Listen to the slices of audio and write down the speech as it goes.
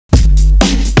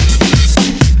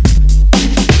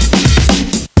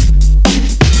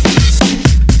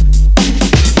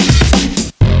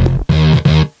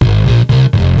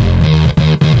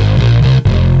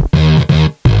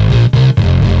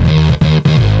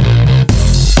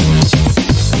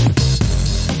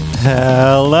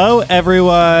Hello,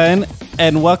 everyone,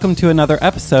 and welcome to another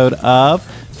episode of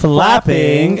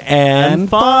Flapping and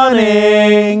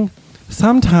Fawning.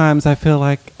 Sometimes I feel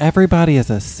like everybody is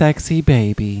a sexy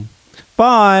baby.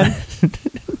 Fawn.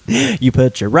 You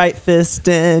put your right fist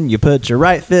in, you put your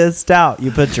right fist out,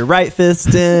 you put your right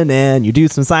fist in, and you do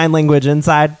some sign language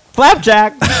inside.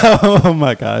 Flapjack. Oh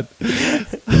my God.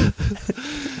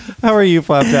 How are you,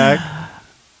 Flapjack?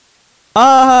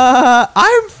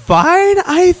 I'm fine,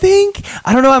 I think.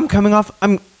 I don't know, I'm coming off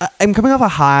a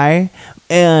high,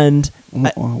 and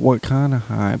What kind of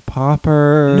high?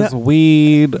 Poppers,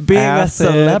 weed, being acid?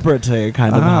 a celebrity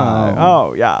kind of high.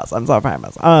 Oh, yes, I'm so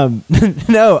famous.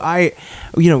 No,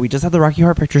 we just had the Rocky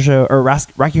Horror Picture Show, or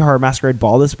Rocky Horror Masquerade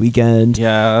Ball this weekend.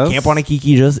 Yes. Camp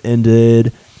Wanakiki just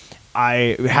ended.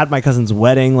 I had my cousin's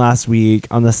wedding last week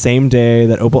on the same day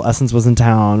that Opal Essence was in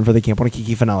town for the Camp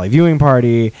Wanakiki finale viewing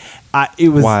party. It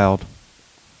was wild.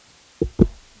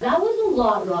 That was a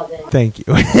lot, Robin. Thank you.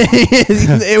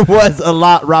 It was a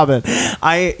lot, Robin.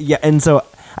 And so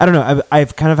I don't know.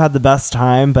 I've kind of had the best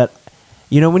time, but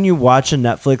you know when you watch a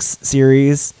Netflix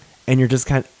series and you're just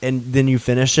and then you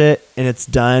finish it and it's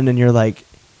done and you're like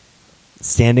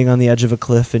standing on the edge of a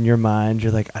cliff in your mind,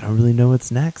 you're like, I don't really know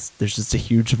what's next. There's just a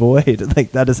huge void.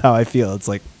 Like, that is how I feel. It's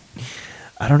like,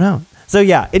 I don't know. So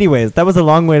yeah, anyways, that was a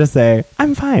long way to say,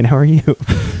 I'm fine. How are you?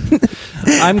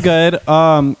 I'm good.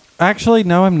 Actually,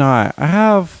 no, I'm not. I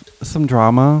have some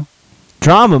drama.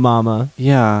 Drama, mama.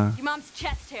 Yeah. Your mom's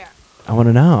chest hair. I want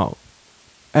to know.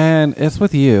 And it's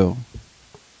with you.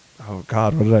 Oh,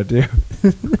 God, what did I do?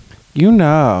 You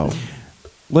know.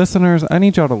 Listeners, I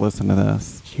need y'all to listen to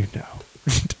this. You know.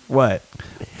 What?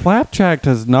 Flapjack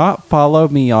does not follow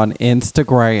me on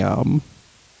Instagram.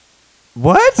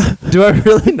 What? Do I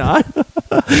really not?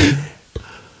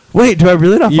 Wait, do I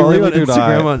really not You follow really you on do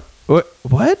Instagram? not.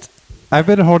 What? I've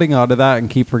been holding on to that and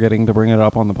keep forgetting to bring it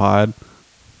up on the pod.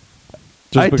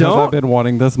 Just because don't? I've been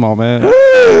wanting this moment.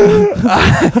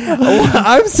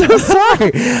 I'm so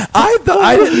sorry. I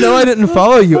didn't know I didn't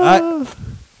follow you.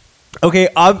 Okay.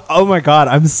 Oh my God.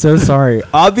 I'm so sorry.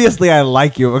 Obviously, I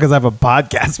like you because I have a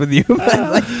podcast with you.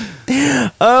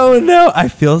 Oh no, I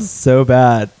feel so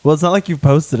bad. Well, it's not like you've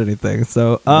posted anything.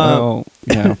 So, Well,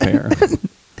 yeah, fair.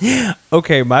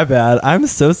 Okay, my bad. I'm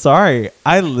so sorry.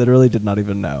 I literally did not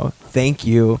even know. Thank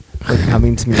you for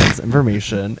coming to me with this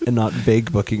information and not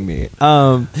vague booking me.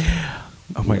 Oh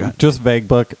my God. Just vague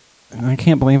book. I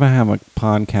can't believe I have a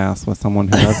podcast with someone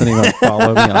who doesn't even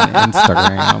follow me on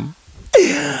Instagram.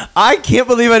 I can't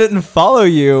believe I didn't follow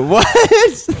you. What?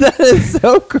 That is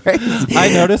so crazy. I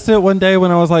noticed it one day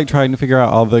when I was like trying to figure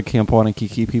out all the Camp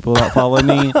Wanakiki people that follow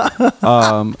me.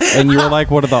 And you were like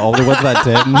one of the only ones that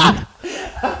didn't.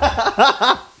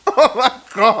 Oh my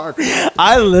God.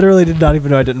 I literally did not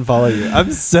even know I didn't follow you.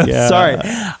 I'm so sorry.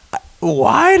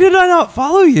 Why did I not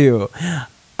follow you?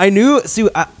 I knew, so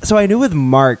I knew with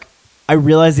Mark, I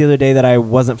realized the other day that I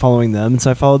wasn't following them,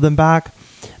 so I followed them back.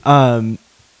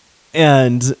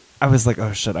 And I was like,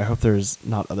 oh shit, I hope there's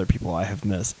not other people I have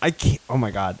missed. I can't, oh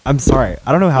my God, I'm sorry.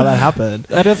 I don't know how that happened.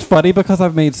 And it's funny because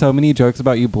I've made so many jokes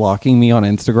about you blocking me on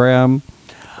Instagram.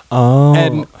 Oh.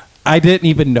 And I didn't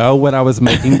even know when I was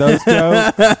making those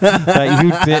jokes that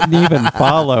you didn't even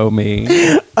follow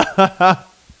me.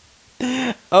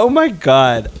 Oh my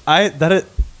God. I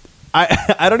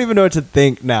don't even know what to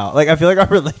think now. Like, I feel like our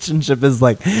relationship is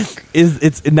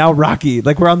it's now rocky.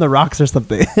 Like, we're on the rocks or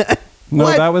something. No,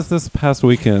 What? that was this past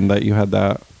weekend that you had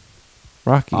that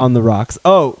Rocky. On the rocks.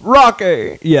 Oh,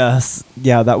 Rocky. Yes.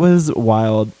 Yeah, that was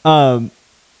wild.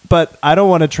 But I don't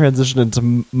want to transition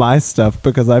into my stuff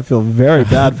because I feel very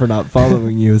bad for not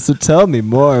following you. So tell me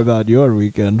more about your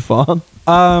weekend, Fawn.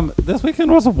 This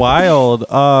weekend was wild.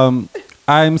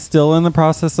 I'm still in the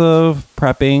process of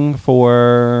prepping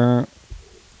for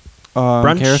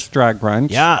Brunch? Karis Drag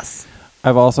Brunch. Yes.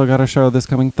 I've also got a show this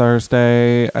coming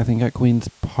Thursday, I think at Queen's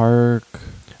Park.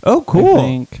 Oh, cool. I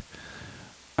think.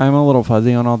 I'm a little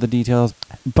fuzzy on all the details,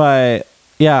 but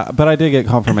yeah, but I did get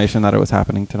confirmation that it was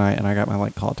happening tonight, and I got my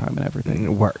call time and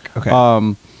everything. Work. Okay.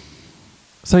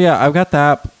 So yeah, I've got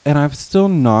that, and I've still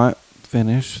not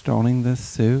finished owning this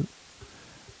suit.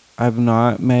 I've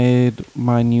not made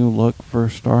my new look for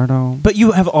Stardom. But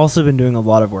you have also been doing a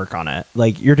lot of work on it.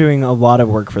 Like, you're doing a lot of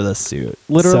work for this suit.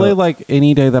 Literally, like,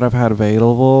 any day that I've had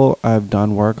available, I've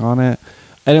done work on it.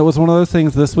 And it was one of those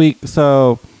things this week.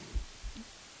 So,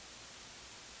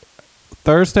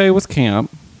 Thursday was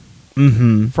camp.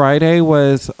 Mm-hmm. Friday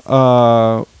was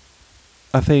a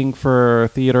thing for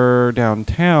theater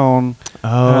downtown.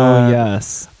 Oh,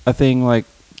 yes. A thing, like,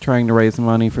 trying to raise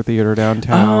money for theater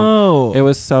downtown. Oh. It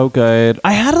was so good.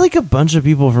 I had, like, a bunch of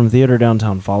people from theater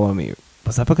downtown follow me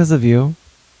Was that because of you?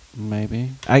 Maybe.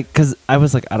 Because I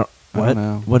was like, I don't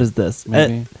know. What is this?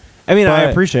 Maybe. I mean, I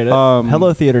But, appreciate it. um,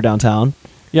 Hello, Theater Downtown.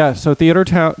 Yeah, so Theater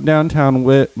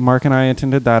Downtown, Mark and I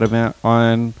attended that event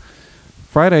on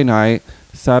Friday night.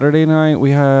 Saturday night,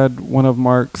 we had one of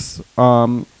Mark's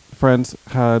friends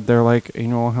had their like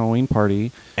annual Halloween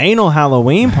party. Anal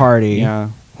Halloween party. Yeah.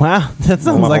 Wow, that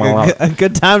sounds like a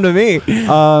good time to me.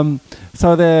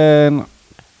 So then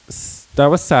that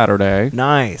was Saturday.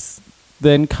 Nice.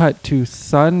 Then cut to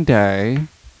Sunday.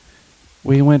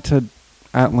 We went to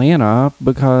Atlanta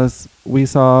because we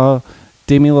saw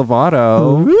Demi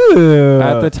Lovato. Ooh.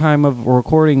 At the time of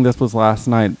recording, this was last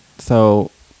night. So,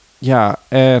 yeah.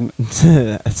 And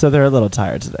so they're a little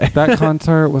tired today. that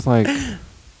concert was like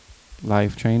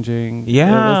life-changing. Yeah.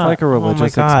 It was like a Oh my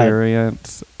religious God.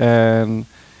 experience. And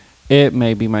it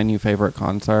may be my new favorite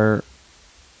concert.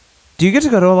 Do you get to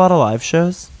go to a lot of live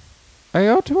shows? I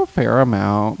go to a fair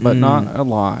amount, but not a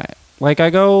lot. Like, I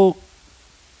go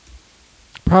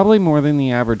probably more than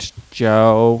the average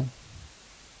Joe.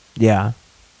 Yeah.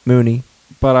 Mooney.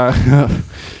 But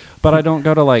I don't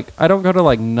go to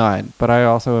like none. But I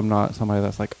also am not somebody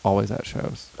that's like always at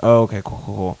shows. Oh, okay,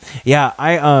 cool. Yeah,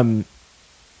 I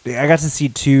got to see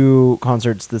 2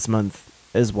 concerts this month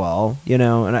as well, you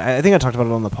know, and I think I talked about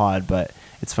it on the pod, but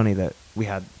it's funny that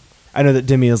I know that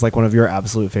Demi is like one of your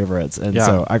absolute favorites, and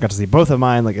so I got to see both of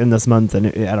mine like in this month, and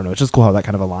I don't know, it's just cool how that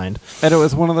kind of aligned. And it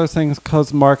was one of those things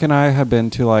because Mark and I had been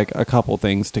to like a couple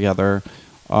things together.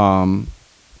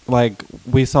 Like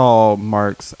we saw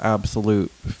Mark's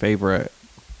absolute favorite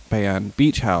band,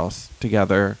 Beach House,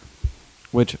 together,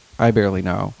 which I barely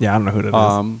know. Yeah, I don't know who it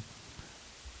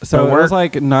is. So it was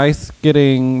like nice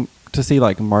getting to see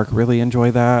like Mark really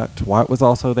enjoy that. Dwight was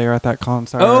also there at that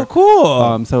concert. Oh,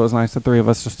 cool. So it was nice, the 3 of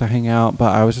us just to hang out.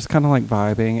 But I was just kind of like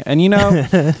vibing. And you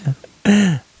know,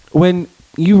 when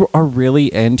you are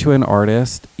really into an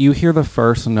artist, you hear the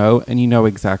first note and you know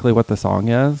exactly what the song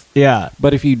is. Yeah.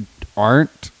 But if you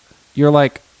aren't, you're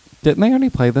like, didn't they already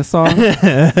play this song?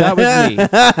 That was me.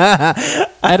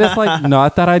 And it's like,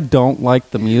 not that I don't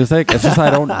like the music. It's just I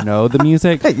don't know the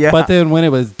music. Yeah. But then when it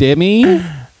was Demi,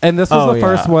 and this was the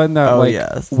first one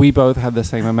that we both had the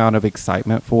same amount of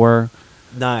excitement for.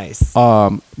 Nice.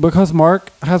 Because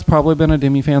Mark has probably been a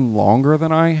Demi fan longer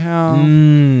than I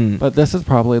have. But this is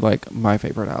probably like my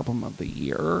favorite album of the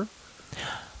year.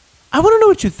 I want to know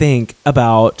what you think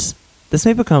about, this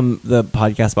may become the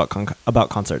podcast about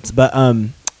concerts, but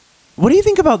what do you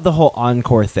think about the whole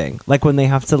encore thing? Like when they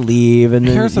have to leave and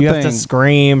then you have to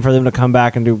scream for them to come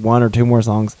back and do 1 or 2 more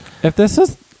songs. If this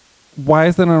is, why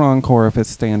is it an encore if it's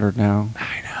standard now?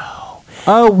 I know.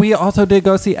 Oh, we also did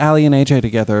go see Allie and AJ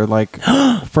together, like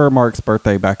for Mark's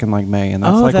birthday back in like May, and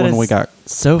that's like when we got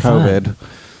so COVID. Fun.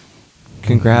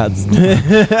 Congrats.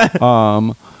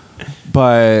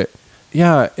 But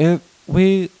yeah,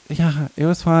 it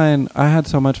was fun. I had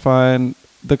so much fun.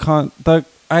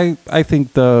 I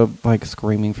think the like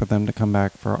screaming for them to come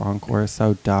back for encore is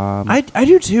so dumb. I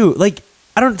do too. Like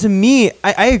to me,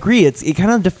 I agree. It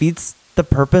kind of defeats the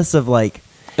purpose of like,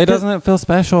 it doesn't feel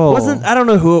special. I don't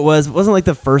know who it was. It wasn't like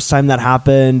the first time that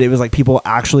happened. It was like people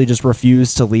actually just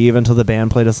refused to leave until the band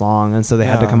played a song, and so they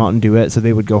had to come out and do it, so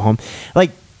they would go home.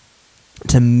 Like,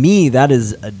 to me, that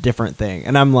is a different thing.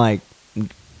 And I'm like,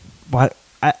 what?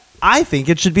 I think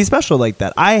it should be special like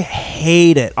that. I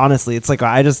hate it, honestly. It's like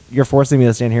you're forcing me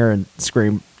to stand here and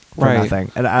scream for nothing.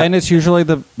 And it's usually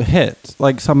the hits,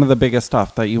 like some of the biggest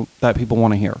stuff that people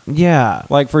want to hear. Yeah.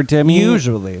 Like for Demi,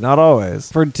 usually, not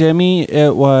always. For Demi,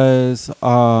 it was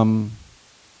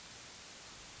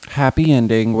Happy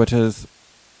Ending, which is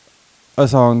a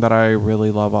song that I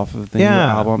really love off of the new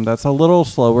album. That's a little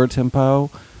slower tempo.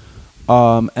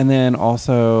 And then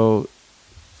also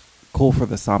Cool for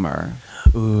the Summer.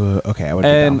 Ooh, okay, I would be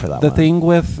down for that one. And the thing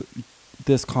with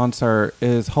this concert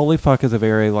is Holy Fuck is a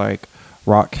very like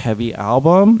rock heavy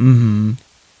album. Mm-hmm.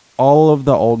 All of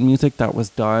the old music that was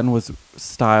done was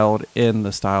styled in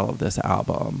the style of this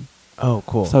album. Oh,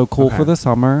 cool. So Cool for the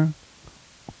Summer,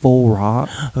 full rock.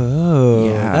 Oh,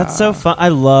 yeah. That's so fun. I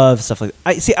love stuff like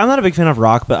that. I'm not a big fan of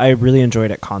rock, but I really enjoy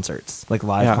it at concerts, like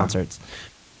live concerts.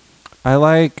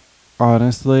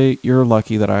 Honestly, you're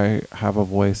lucky that I have a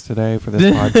voice today for this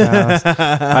podcast.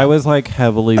 I was like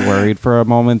heavily worried for a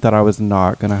moment that I was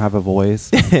not going to have a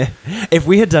voice. If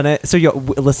we had done it, so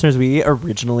listeners, we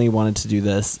originally wanted to do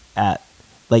this at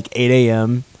like 8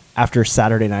 a.m. after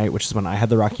Saturday night, which is when I had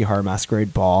the Rocky Horror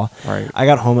Masquerade ball. Right. I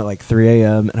got home at like 3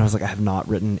 a.m. and I was like, I have not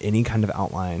written any kind of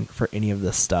outline for any of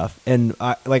this stuff. And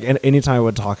anytime I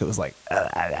would talk, it was like,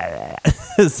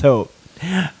 so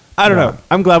I don't know.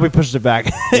 I'm glad we pushed it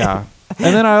back. Yeah.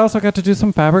 And then I also got to do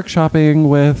some fabric shopping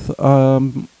with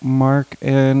Mark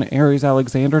and Aries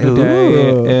Alexander today.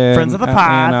 Ooh, in friends of the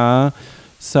pod. Atlanta.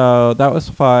 So that was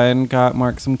fun. Got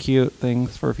Mark some cute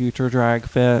things for future drag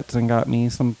fits and got me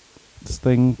some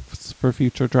things for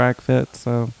future drag fits.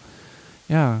 So,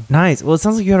 yeah. Nice. Well, it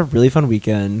sounds like you had a really fun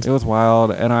weekend. It was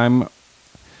wild. And I'm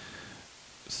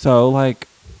so, like,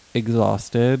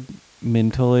 exhausted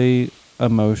mentally,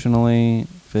 emotionally,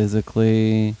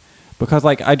 physically. Because,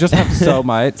 like, I just have so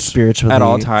much Spiritually. at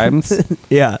all times.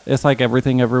 Yeah. It's like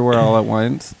everything everywhere all at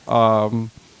once.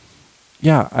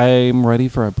 Yeah, I'm ready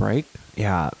for a break.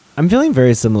 Yeah. I'm feeling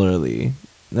very similarly.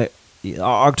 Like,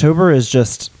 October is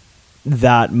just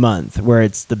that month where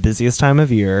it's the busiest time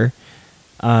of year.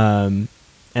 And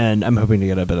I'm hoping to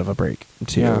get a bit of a break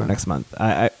too next month.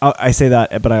 I say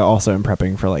that, but I also am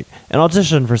prepping for like an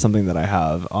audition for something that I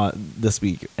have this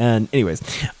week. And anyways,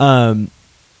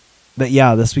 but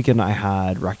yeah, this weekend I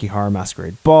had Rocky Horror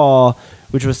Masquerade Ball,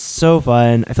 which was so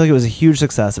fun. I feel like it was a huge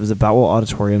success. It was at Batwell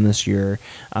Auditorium this year.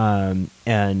 And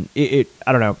it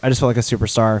I don't know. I just felt like a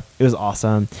superstar. It was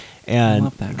awesome.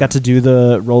 And got to do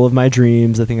the role of my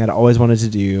dreams, the thing I'd always wanted to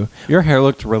do. Your hair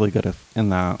looked really good in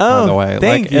that, Oh, by the way.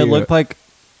 thank like you. It looked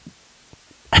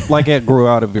like it grew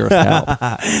out of your scalp.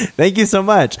 Thank you so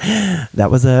much. That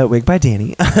was a wig by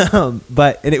Danny. And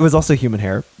it was also human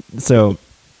hair. So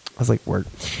I was like, word.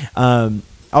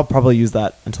 I'll probably use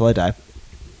that until I die.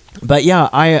 But yeah,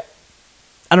 I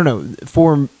don't know.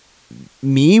 For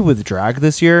me with drag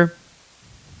this year,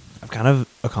 I've kind of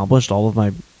accomplished all of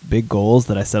my big goals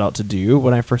that I set out to do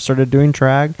when I first started doing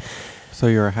drag. So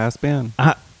you're a has-been?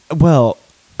 Well,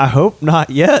 I hope not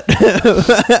yet.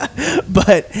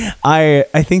 But I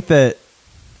think that,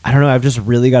 I don't know, I've just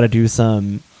really got to do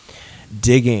some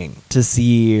digging to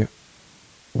see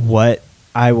what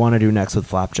I want to do next with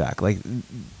Flapjack. Like,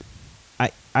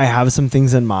 I have some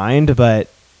things in mind, but,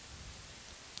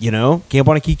 you know, Camp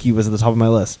Wanakiki was at the top of my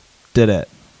list. Did it.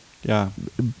 Yeah.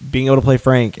 Being able to play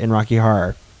Frank in Rocky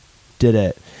Horror. Did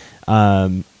it.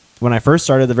 When I first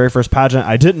started, the very first pageant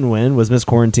I didn't win was Miss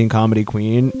Quarantine Comedy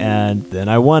Queen, and then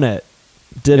I won it.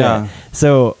 Did it.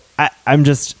 So I'm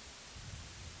just,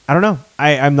 I don't know.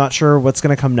 I'm not sure what's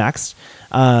going to come next.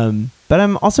 But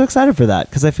I'm also excited for that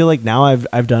because I feel like now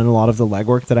I've done a lot of the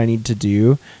legwork that I need to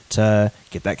do to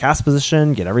get that cast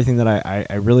position, get everything that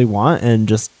I really want, and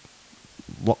just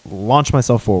launch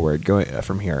myself forward going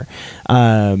from here.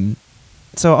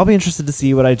 So I'll be interested to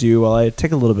see what I do while I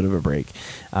take a little bit of a break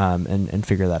and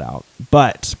figure that out.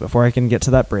 But before I can get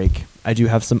to that break, I do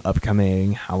have some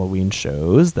upcoming Halloween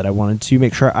shows that I wanted to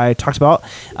make sure I talked about.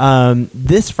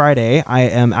 This Friday, I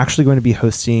am actually going to be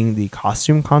hosting the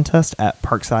costume contest at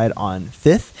Parkside on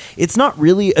 5th. It's not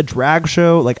really a drag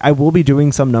show. Like, I will be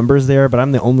doing some numbers there, but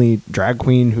I'm the only drag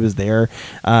queen who is there.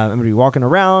 I'm going to be walking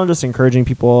around, just encouraging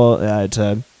people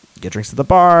to get drinks at the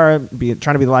bar, trying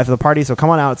to be the life of the party. So come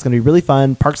on out. It's going to be really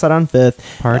fun. Parkside on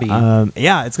 5th. Party.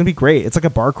 Yeah, it's going to be great. It's like a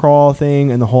bar crawl thing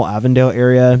in the whole Avondale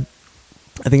area.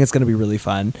 I think it's going to be really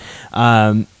fun.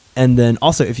 And then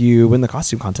also, if you win the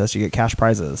costume contest, you get cash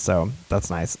prizes. So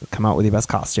that's nice. Come out with your best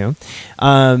costume.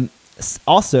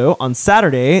 Also, on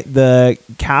Saturday, the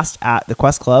cast at the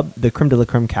Quest Club, the Creme de la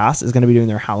Creme cast, is going to be doing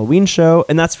their Halloween show.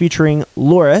 And that's featuring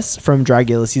Loris from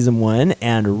Dragula Season 1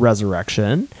 and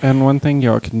Resurrection. And one thing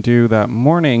y'all can do that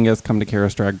morning is come to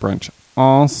Kara's Drag Brunch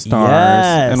All-Stars.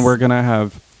 Yes. And we're going to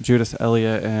have Judas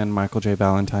Elliott and Michael J.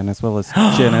 Valentine, as well as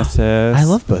Genesis. I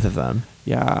love both of them.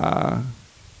 Yeah.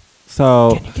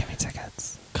 So Can you give me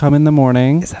tickets? come in the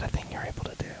morning. Is that a thing you're able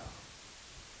to do?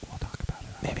 We'll talk about it.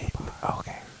 Maybe. Oh,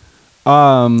 okay.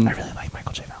 I I really like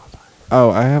Michael J. Valentine. Oh,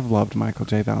 I have loved Michael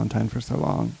J. Valentine for so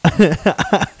long.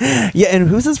 Yeah, and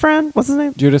who's his friend? What's his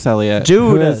name? Judas Elliott.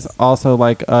 Judas. Who is also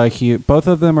like a huge. Both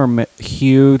of them are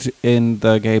huge in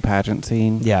the gay pageant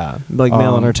scene. Yeah, like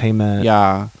male entertainment.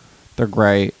 Yeah. They're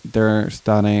great. They're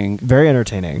stunning. Very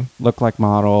entertaining. Look like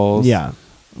models. Yeah.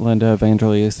 Linda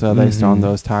Evangelista, they still on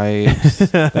those types.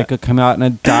 They could come out in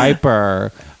a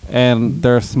diaper and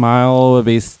their smile would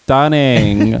be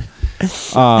stunning.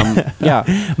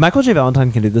 Yeah. Michael J.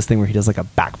 Valentine can do this thing where he does like a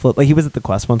backflip. Like he was at the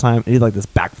Quest one time and he did like this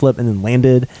backflip and then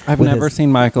landed. I've with never his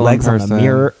seen Michael legs in on person. the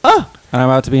mirror. Oh! And I'm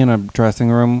about to be in a dressing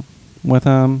room with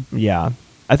him. Yeah.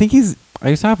 I think I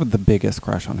used to have the biggest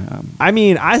crush on him. I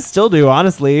mean, I still do,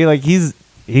 honestly. Like he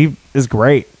is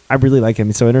great. I really like him.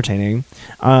 He's so entertaining.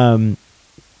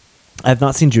 I've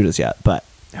not seen Judas yet, but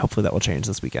hopefully that will change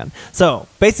this weekend. So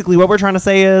basically what we're trying to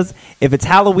say is if it's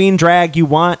Halloween drag you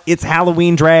want, it's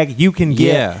Halloween drag you can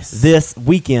get this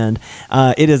weekend.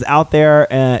 It is out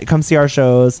there. Come see our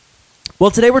shows. Well,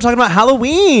 today we're talking about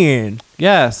Halloween.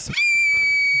 Yes.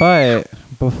 But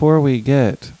before we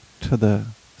get to the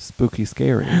spooky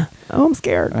scary. Oh, I'm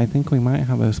scared. I think we might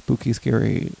have a spooky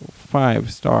scary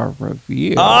 5-star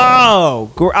review.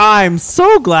 Oh, I'm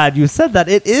so glad you said that.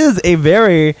 It is a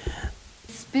very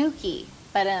Spooky,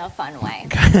 but in a fun way.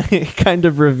 kind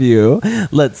of review.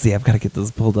 Let's see. I've got to get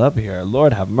this pulled up here.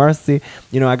 Lord have mercy.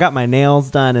 You know, I got my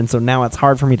nails done, and so now it's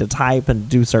hard for me to type and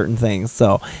do certain things.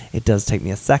 So it does take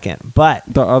me a second. But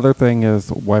The other thing is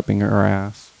wiping your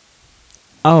ass.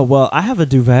 oh well, I have a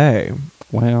duvet,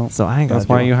 Well, so I ain't got. that's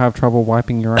why you have trouble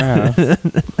wiping your ass. a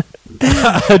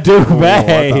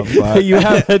Duvet. What the fuck? You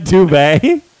have a duvet?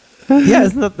 Yeah,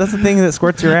 isn't that's the thing that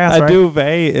squirts your ass, A right?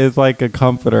 duvet is like a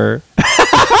comforter.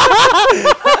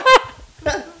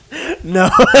 No,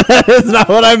 that is not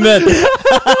what I meant.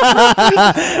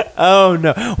 Oh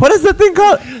no, what is that thing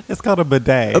called? It's called a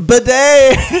bidet. A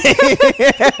bidet.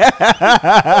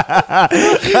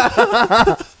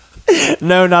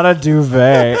 No, not a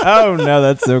duvet. Oh no,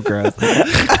 that's so gross.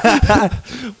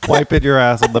 Wiping your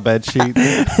ass on the bed sheet.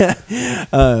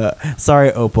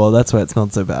 Sorry, Opal. That's why it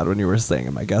smelled so bad when you were staying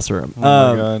in my guest room. Oh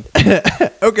my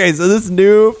God. Okay, so this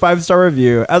new 5-star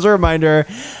review. As a reminder,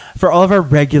 for all of our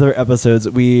regular episodes,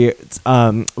 we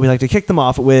like to kick them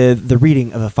off with the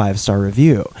reading of a 5-star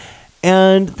review.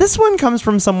 And this one comes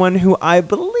from someone who I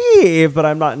believe, but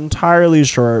I'm not entirely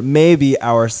sure, may be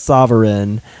our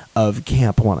sovereign of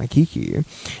Camp Wanakiki.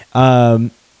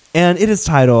 And it is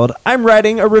titled, I'm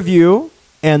writing a review,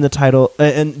 and the title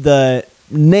and the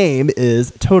name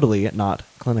is Totally Not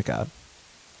Clinica.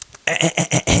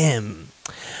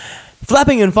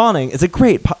 Flapping and Fawning is a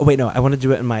great... wait, no, I want to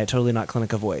do it in my Totally Not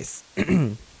Clinica voice.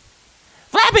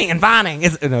 Flapping and Fawning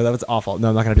is... No, that was awful. No,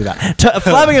 I'm not going to do that.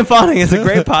 Flapping and Fawning is a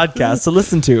great podcast to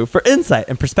listen to for insight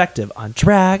and perspective on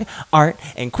drag, art,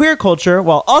 and queer culture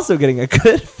while also getting a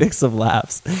good fix of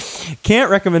laughs. Can't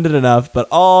recommend it enough, but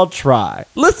I'll try.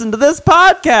 Listen to this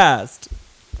podcast.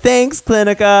 Thanks,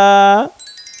 Clinica.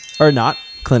 Or not.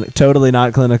 Totally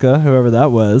Not Clinica, whoever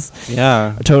that was.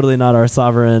 Yeah. Totally not our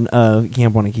sovereign of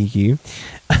Camp Wanakiki.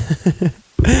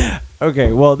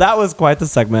 Okay, well, that was quite the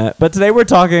segment. But today we're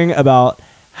talking about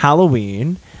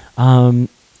Halloween. And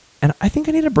I think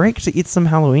I need a break to eat some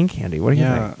Halloween candy. What do you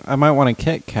think? I might want a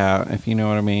Kit Kat, if you know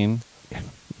what I mean.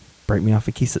 Break me off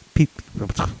a piece of...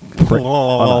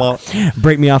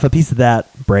 break me off a piece of that.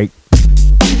 Break.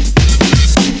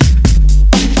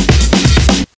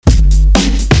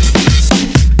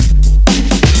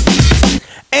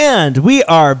 And we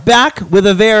are back with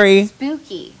a very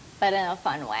Spooky, but in a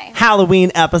fun way.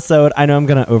 Halloween episode. I know I'm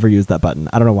going to overuse that button.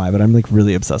 I don't know why, but I'm like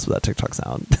really obsessed with that TikTok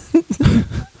sound.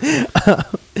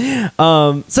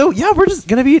 So yeah, we're just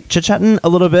going to be chit-chatting a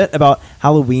little bit about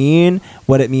Halloween,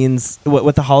 what it means,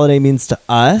 what the holiday means to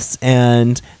us,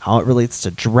 and how it relates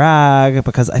to drag,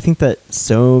 because I think that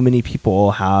so many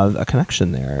people have a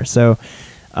connection there. So,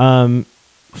 Fawn,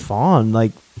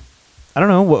 like, I don't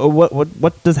know,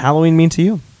 what does Halloween mean to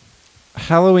you?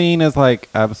 Halloween is like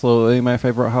absolutely my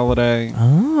favorite holiday.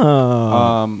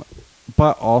 Oh.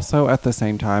 But also at the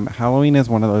same time, Halloween is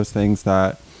one of those things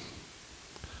that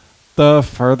the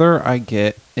further I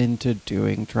get into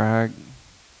doing drag,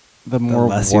 the more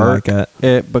less you work like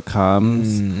it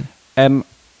becomes. And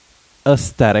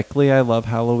aesthetically, I love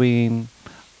Halloween.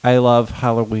 I love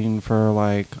Halloween for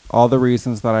like all the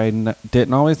reasons that I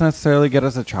didn't always necessarily get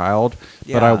as a child,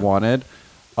 but I wanted.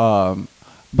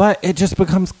 But it just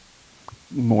becomes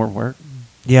more work.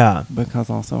 Yeah. Because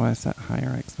also I set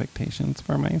higher expectations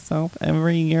for myself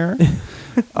every year.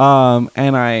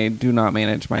 And I do not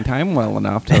manage my time well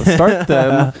enough to start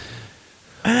them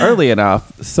early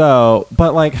enough. So,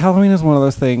 but like Halloween is one of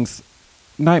those things.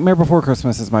 Nightmare Before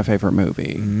Christmas is my favorite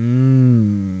movie.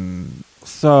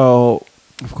 So,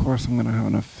 of course, I'm going to have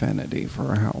an affinity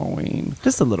for Halloween.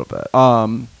 Just a little bit.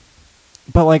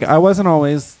 But like I wasn't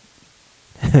always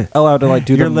allowed to like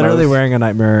do You're the literally most wearing a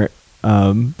Nightmare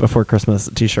Before Christmas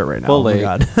t-shirt right now. fully.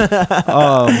 Oh my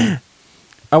God.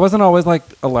 I wasn't always like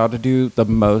allowed to do the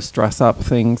most dress up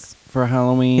things for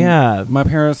Halloween. Yeah. My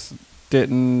parents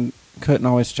couldn't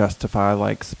always justify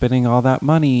like spending all that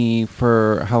money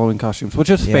for Halloween costumes, which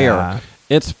is fair.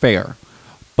 It's fair.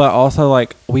 But also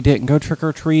like we didn't go trick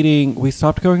or treating. We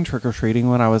stopped going trick or treating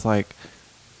when I was like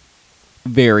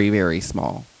very, very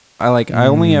small. I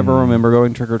only ever remember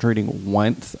going trick or treating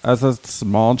once as a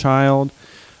small child.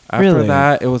 After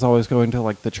that, it was always going to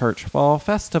like the church fall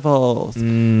festivals.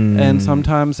 And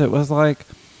sometimes it was like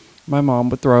my mom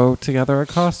would throw together a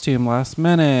costume last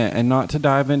minute, and not to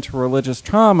dive into religious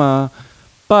trauma,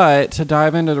 but to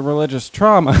dive into the religious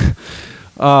trauma.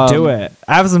 Do it.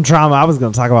 I have some trauma I was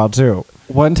going to talk about too.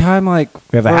 One time, like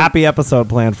We have a happy episode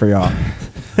planned for y'all.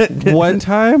 one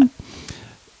time,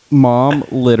 Mom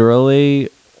literally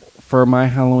for my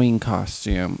Halloween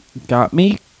costume got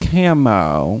me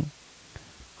camo,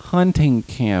 hunting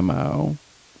camo,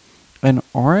 an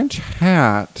orange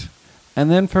hat, and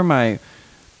then for my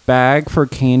bag for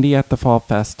candy at the fall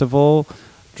festival,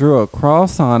 drew a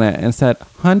cross on it and said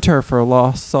 "Hunter for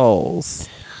Lost Souls."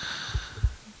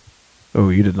 Oh,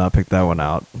 you did not pick that one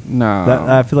out. No.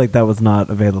 I feel like that was not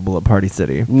available at Party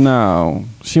City. No.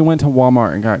 She went to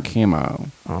Walmart and got camo.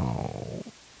 Oh.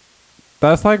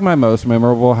 That's like my most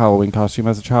memorable Halloween costume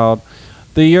as a child.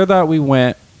 The year that we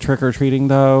went trick-or-treating,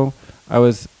 though, I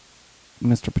was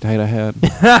Mr. Potato Head.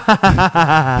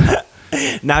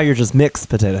 Now you're just mixed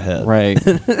Potato Head. Right.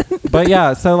 But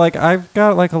yeah, so like I've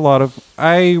got like a lot of...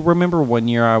 I remember one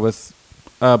year I was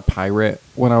a pirate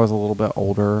when I was a little bit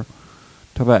older,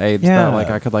 to the age that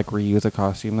like I could like reuse a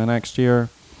costume the next year.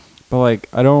 But like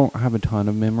I don't have a ton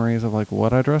of memories of like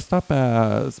what I dressed up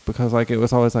as, because like it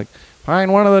was always like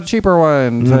find one of the cheaper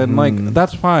ones and like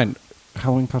that's fine.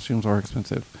 Halloween costumes are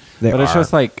expensive. It's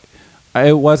just like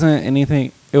it wasn't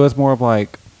anything. It was more of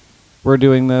like we're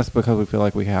doing this because we feel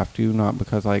like we have to, not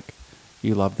because like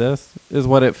you love this, is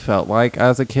what it felt like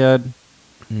as a kid.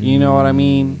 You know what I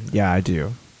mean? Yeah, I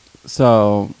do.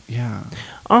 So yeah.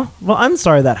 Oh, well, I'm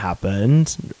sorry that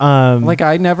happened. Like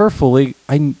I never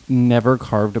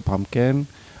carved a pumpkin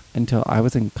until I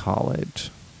was in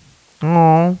college.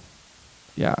 Oh.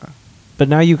 Yeah. But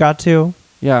now you got to?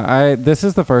 Yeah, this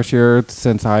is the first year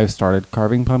since I've started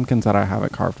carving pumpkins that I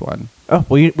haven't carved one. Oh,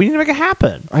 well, we need to make it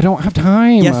happen. I don't have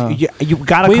time. Yes, you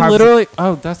gotta we carve. Literally.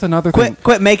 Oh, that's another thing.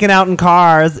 Quit making out in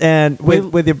cars and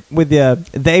with your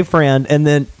they friend,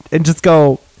 and just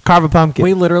go carve a pumpkin.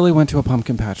 We literally went to a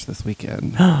pumpkin patch this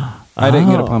weekend. I didn't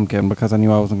get a pumpkin because I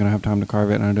knew I wasn't going to have time to carve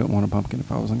it, and I didn't want a pumpkin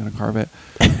if I wasn't going to carve it.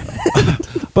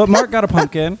 But Mark got a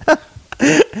pumpkin.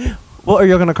 Well, are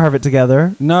you going to carve it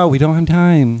together? No, we don't have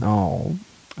time. Oh,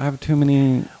 I have too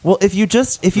many. Well, if you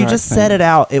just set it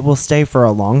out, it will stay for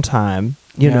a long time.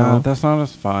 You know, that's not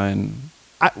as fun.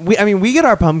 We get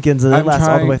our pumpkins and they last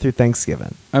all the way through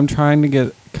Thanksgiving. I'm trying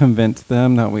to convince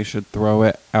them that we should throw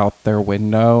it out their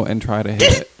window and try to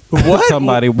hit what?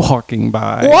 somebody walking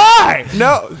by. Why?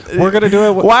 No, we're gonna do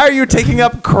it. Why are you taking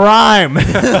up crime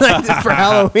for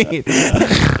Halloween?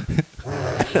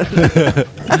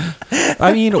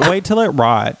 I mean, wait till it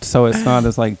rots so it's not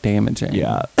as like damaging.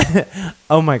 Yeah.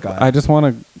 Oh my god. I just want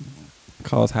to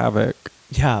cause havoc.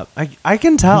 Yeah, I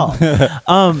can tell.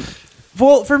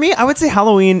 Well, for me, I would say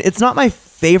Halloween. It's not my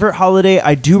favorite holiday.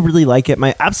 I do really like it.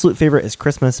 My absolute favorite is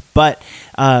Christmas, but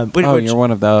you're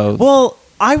one of those. Well,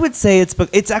 I would say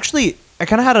it's actually. I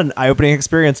kind of had an eye-opening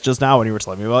experience just now when you were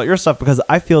telling me about your stuff, because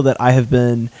I feel that I have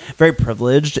been very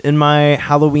privileged in my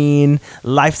Halloween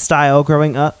lifestyle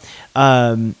growing up.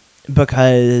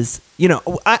 Because, you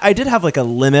know, I did have like a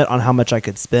limit on how much I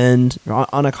could spend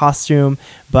on a costume,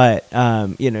 but,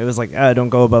 you know, it was like, don't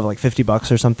go above like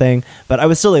 $50 or something, but I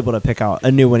was still able to pick out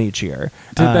a new one each year.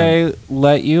 Did they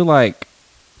let you like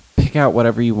pick out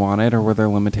whatever you wanted, or were there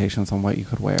limitations on what you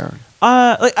could wear?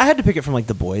 Like I had to pick it from like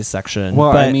the boys section.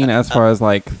 Well, but, I mean, as far as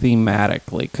like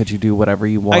thematically, could you do whatever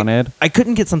you wanted? I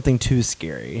couldn't get something too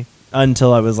scary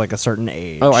until I was like a certain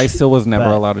age. Oh, I still was never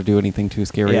allowed to do anything too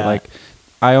scary. Yeah. Like,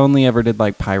 I only ever did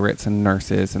like pirates and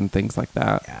nurses and things like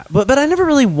that. Yeah, but I never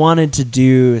really wanted to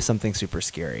do something super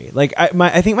scary. Like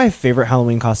I think my favorite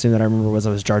Halloween costume that I remember was I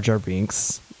was Jar Jar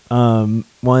Binks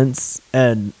once,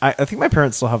 and I think my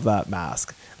parents still have that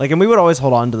mask. Like, and we would always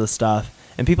hold on to the stuff,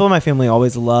 and people in my family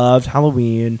always loved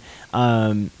Halloween.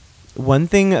 One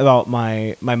thing about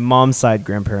my mom's side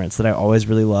grandparents that I always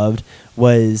really loved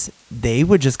was they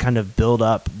would just kind of build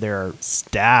up their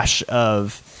stash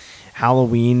of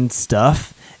Halloween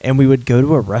stuff, and we would go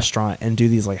to a restaurant and do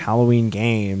these like Halloween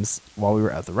games while we were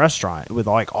at the restaurant with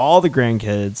like all the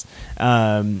grandkids,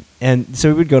 and so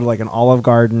we would go to like an Olive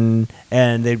Garden,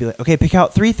 and they'd be like, okay, pick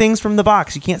out 3 things from the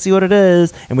box, you can't see what it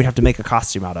is, and we'd have to make a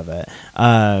costume out of it,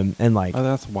 and like, oh,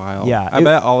 that's wild. Yeah, I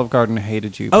bet Olive Garden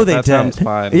hated you. Oh, they that did. Sounds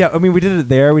fun. Yeah, I mean, we did it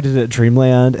there, we did it at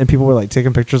Dreamland, and people were like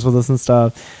taking pictures with us and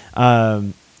stuff.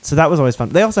 So that was always fun.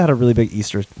 They also had a really big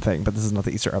Easter thing, but this is not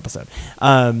the Easter episode.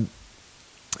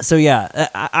 So yeah,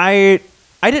 I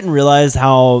didn't realize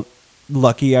how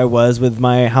lucky I was with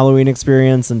my Halloween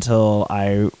experience until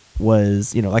I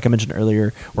was, you know, like I mentioned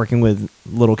earlier, working with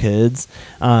little kids.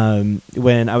 When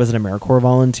I was an AmeriCorps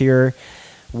volunteer,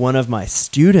 one of my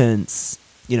students,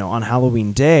 you know, on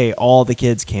Halloween Day, all the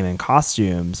kids came in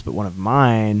costumes, but one of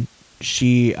mine,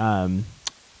 she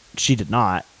did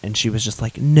not, and she was just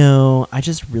like, no, I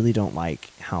just really don't like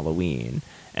Halloween.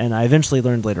 And I eventually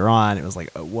learned later on, it was like,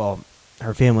 oh, well,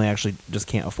 her family actually just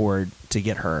can't afford to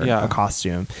get her a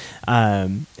costume.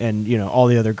 And, you know, all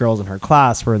the other girls in her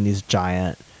class were in these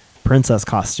giant princess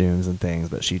costumes and things,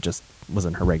 but she just was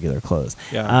in her regular clothes.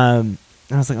 Yeah. And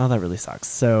I was like, oh, that really sucks.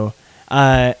 So,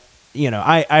 you know,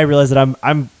 I realized that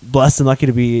I'm blessed and lucky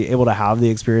to be able to have the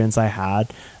experience I had.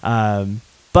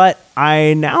 But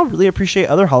I now really appreciate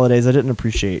other holidays I didn't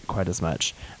appreciate quite as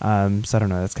much. So I don't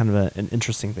know. That's kind of an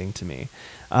interesting thing to me.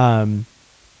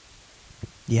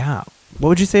 Yeah. What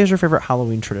would you say is your favorite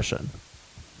Halloween tradition?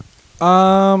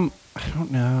 I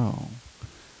don't know.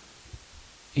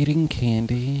 Eating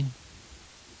candy.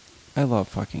 I love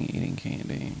fucking eating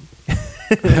candy.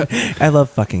 I love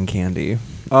fucking candy.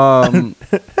 And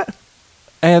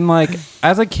like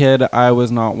as a kid, I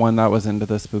was not one that was into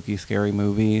the spooky, scary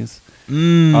movies.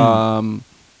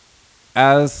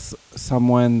 As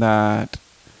someone that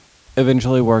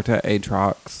eventually worked at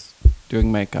Atrox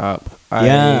doing makeup,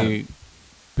 I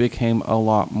became a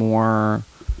lot more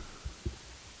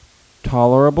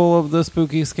tolerable of the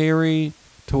spooky, scary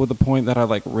to the point that I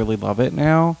like really love it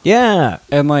now. Yeah.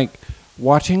 And like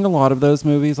watching a lot of those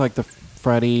movies, like the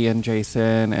Freddy and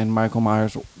Jason and Michael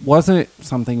Myers, wasn't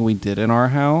something we did in our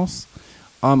house.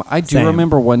 I do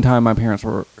remember one time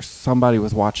somebody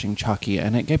was watching Chucky,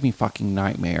 and it gave me fucking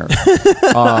nightmares.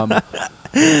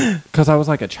 Because I was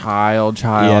like a child,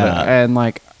 and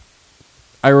like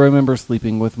I remember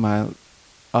sleeping with my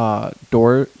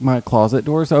closet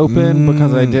doors open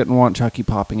because I didn't want Chucky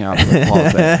popping out of the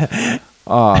closet.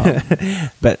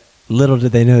 But little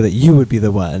did they know that you would be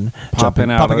the one popping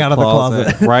out of the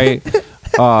closet, right?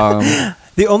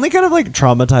 The only kind of like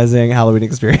traumatizing Halloween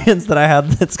experience that I had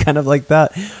that's kind of like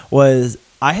that was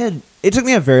it took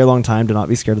me a very long time to not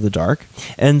be scared of the dark.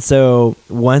 And so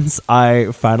once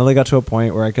I finally got to a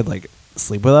point where I could like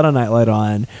sleep without a nightlight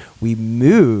on, we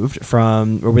moved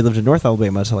from where we lived in North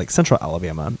Alabama to like Central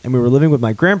Alabama. And we were living with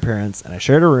my grandparents, and I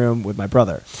shared a room with my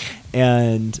brother.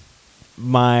 And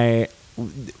I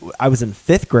was in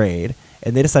 5th grade,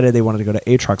 and they decided they wanted to go to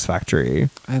Atrox Factory.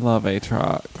 I love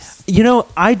Atrox. You know,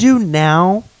 I do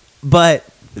now, but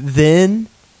then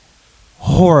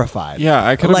horrified. Yeah,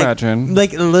 I could imagine.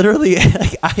 Like literally,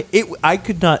 like, I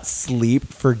could not sleep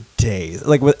for days.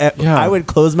 Like I would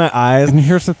close my eyes. And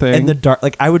here's the thing: in the dark,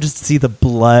 like I would just see the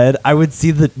blood. I would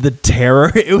see the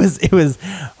terror. It was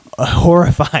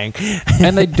horrifying.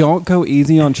 And they don't go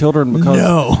easy on children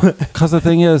because the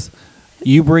thing is,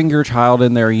 you bring your child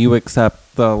in there, you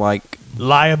accept the like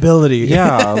liability.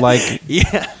 Yeah, like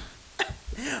yeah.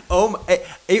 Oh,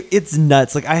 it's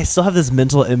nuts. Like I still have this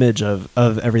mental image of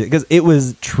everything because it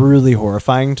was truly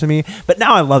horrifying to me. But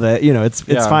now I love it. You know, it's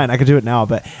fine. I could do it now.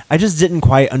 But I just didn't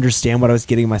quite understand what I was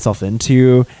getting myself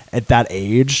into at that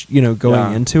age. You know,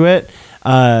 going into it.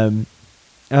 But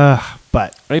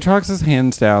Atrox is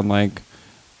hands down like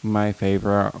my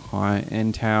favorite haunt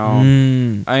in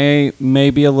town. I may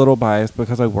be a little biased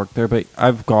because I work there, but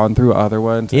I've gone through other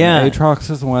ones. Yeah, and Atrox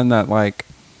is one that like.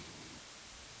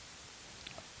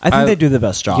 I think they do the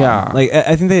best job. Yeah. Like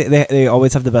I think they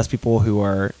always have the best people who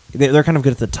are they're kind of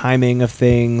good at the timing of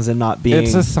things and not being.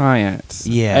 It's a science.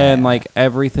 Yeah. And like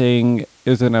everything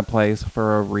is in a place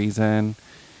for a reason,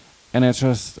 and it's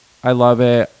just I love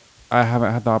it. I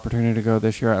haven't had the opportunity to go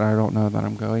this year, and I don't know that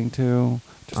I'm going to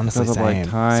just honestly because of like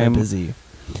time. So busy.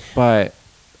 But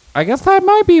I guess that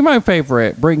might be my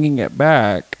favorite. Bringing it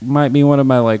back might be one of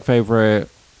my like favorite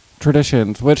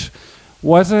traditions, which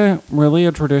wasn't really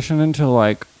a tradition until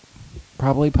like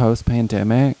probably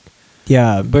post-pandemic.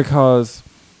 Yeah. Because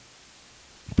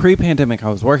pre-pandemic,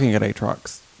 I was working at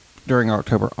Atrox during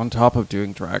October on top of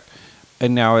doing drag.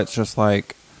 And now it's just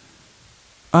like,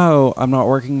 oh, I'm not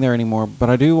working there anymore,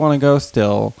 but I do want to go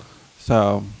still.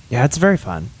 So yeah, it's very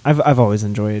fun. I've always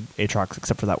enjoyed Atrox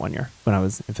except for that one year when I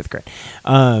was in 5th grade.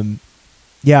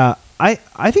 Yeah,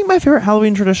 I think my favorite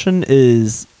Halloween tradition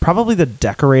is probably the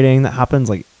decorating that happens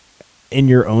like in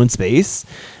your own space.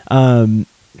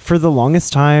 For the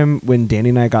longest time when Danny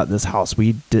and I got this house,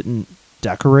 we didn't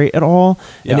decorate at all.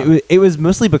 Yeah. And it was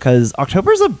mostly because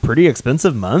October is a pretty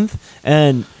expensive month.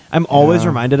 And I'm always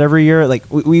reminded every year, like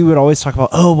we would always talk about,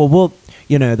 oh, well, we'll,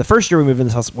 you know, the first year we moved in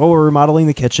this house, well, we're remodeling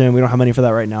the kitchen. We don't have money for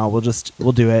that right now. We'll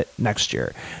do it next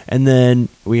year. And then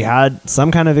we had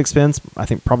some kind of expense, I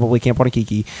think probably Camp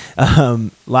Waikiki,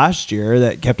 last year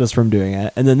that kept us from doing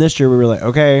it. And then this year we were like,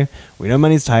 okay, we know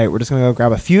money's tight. We're just going to go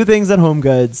grab a few things at Home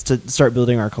Goods to start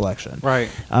building our collection. Right.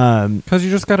 Because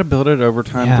you just got to build it over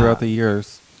time throughout the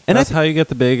years. And that's how you get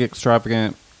the big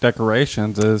extravagant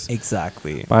decorations is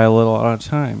exactly by a little at a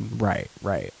time. Right.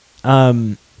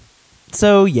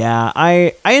 So yeah,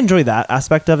 I enjoy that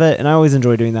aspect of it, and I always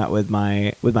enjoy doing that with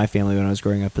my family when I was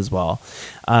growing up as well.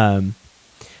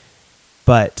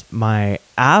 But my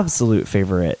absolute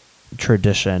favorite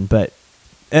tradition, but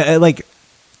like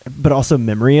but also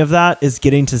memory of that is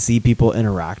getting to see people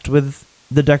interact with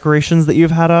the decorations that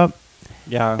you've had up.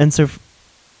 Yeah. And so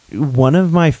one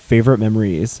of my favorite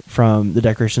memories from the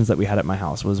decorations that we had at my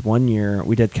house was one year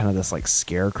we did kind of this like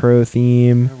scarecrow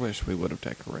theme. I wish we would have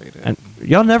decorated. And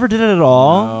y'all never did it at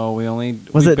all? No, we only...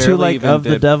 Was we it too barely like of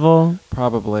the did- devil?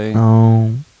 Probably.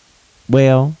 Oh.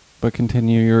 Well... But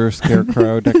continue your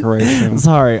scarecrow decoration.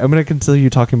 Sorry, I'm going to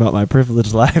continue talking about my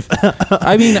privileged life.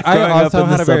 I mean, I Growing up also in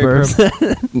had the a very...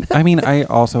 suburbs. I mean, I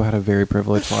also had a very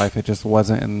privileged life. It just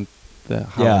wasn't in the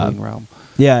Halloween realm.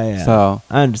 Yeah. So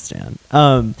I understand.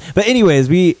 But anyways,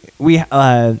 we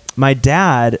my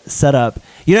dad set up.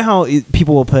 You know how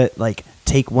people will put like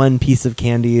take one piece of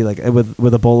candy like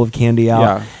with a bowl of candy out.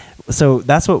 Yeah. So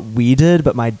that's what we did,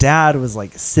 but my dad was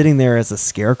like sitting there as a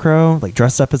scarecrow, like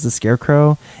dressed up as a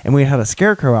scarecrow, and we had a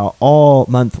scarecrow out all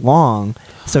month long.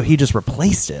 So he just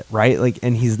replaced it, right? Like,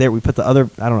 and he's there. We put the other,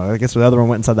 I don't know, I guess the other one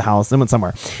went inside the house, then went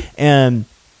somewhere, and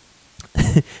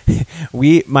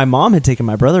my mom had taken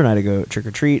my brother and I to go trick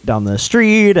or treat down the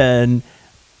street, and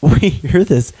we hear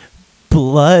this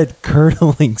blood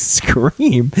curdling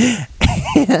scream,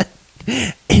 and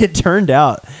it turned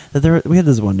out that we had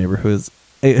this one neighbor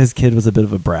his kid was a bit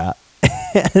of a brat,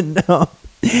 and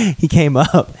he came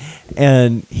up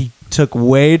and he took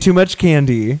way too much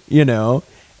candy,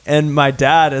 and my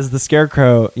dad, as the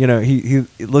scarecrow, he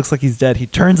it looks like he's dead. He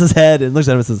turns his head and looks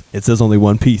at him and says, "It says only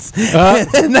one piece."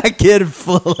 And that kid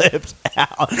flipped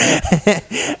out.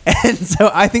 And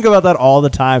so I think about that all the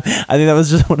time. I think that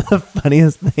was just one of the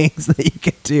funniest things that you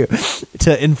could do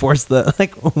to enforce the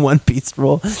one piece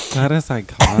rule. that is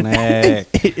iconic.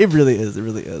 It really is. It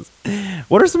really is.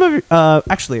 What are some of your,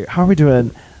 actually, how are we doing?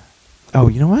 Oh,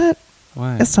 you know what?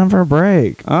 What? It's time for a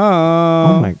break.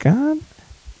 Oh my God.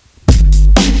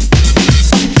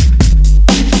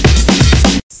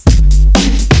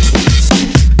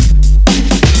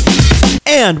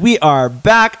 And we are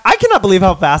back. I cannot believe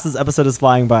how fast this episode is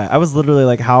flying by. I was literally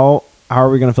like, how are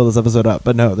we going to fill this episode up?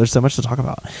 But no, there's so much to talk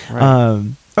about. Right.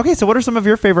 Okay, so what are some of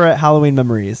your favorite Halloween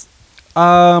memories?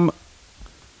 A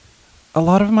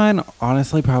lot of mine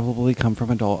honestly probably come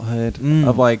from adulthood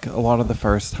of like a lot of the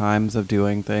first times of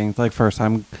doing things. Like first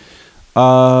time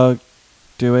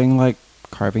doing like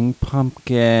carving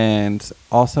pumpkins.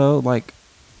 Also like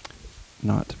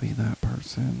not to be that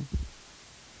person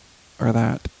or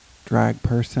that drag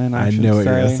person. I should know what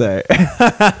you're going to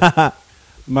say.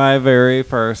 My very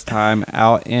first time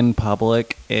out in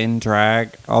public in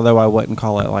drag, although I wouldn't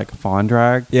call it like fawn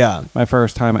drag. Yeah. My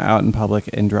first time out in public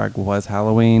in drag was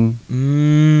Halloween.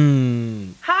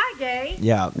 Hi, gay.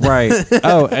 Yeah. Right.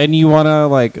 Oh, and you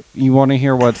want to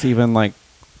hear what's even like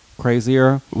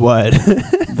crazier? What?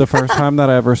 The first time that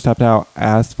I ever stepped out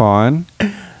as fawn.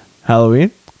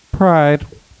 Halloween? Pride.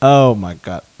 Oh my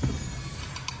God.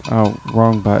 Oh,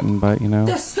 wrong button, but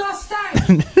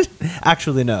Disgusting.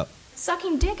 Actually, no.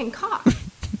 Sucking dick and cock.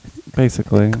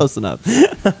 Basically. Close enough.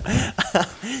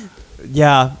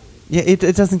 Yeah. Yeah,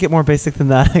 it doesn't get more basic than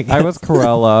that, I guess. I was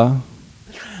Corella.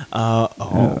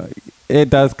 It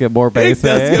does get more basic. It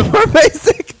does get more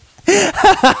basic.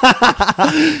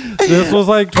 This was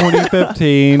like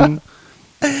 2015.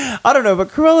 I don't know, but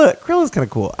Cruella's kind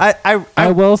of cool. I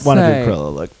will want to say- do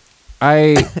Cruella look.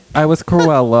 I was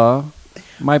Cruella.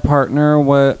 My partner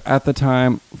was at the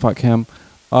time. Fuck him.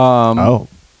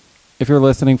 If you're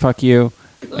listening, fuck you,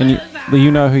 and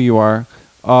you know who you are.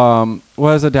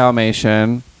 Was a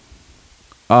Dalmatian.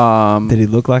 Did he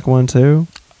look like one too?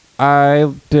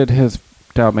 I did his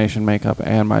Dalmatian makeup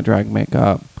and my drag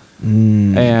makeup,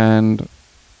 and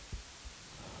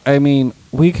I mean,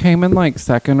 we came in like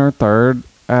second or third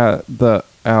at the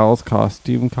Al's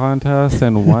costume contest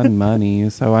and won money.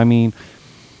 So I mean,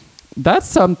 that's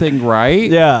something, right?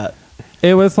 Yeah.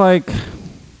 It was like,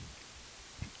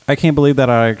 I can't believe that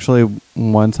I actually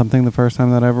won something the first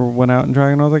time that I ever went out and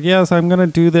drag. And I was like, yes, I'm going to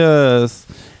do this.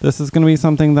 This is going to be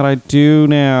something that I do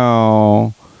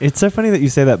now. It's so funny that you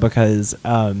say that because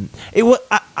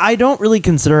I don't really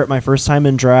consider it my first time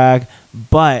in drag,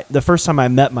 but the first time I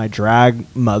met my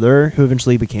drag mother, who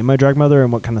eventually became my drag mother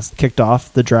and what kind of kicked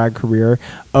off the drag career.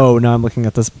 Oh, now I'm looking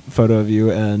at this photo of you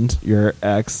and your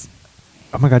ex.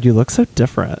 Oh my God, you look so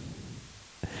different.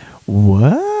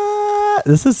 What?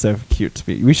 This is so cute to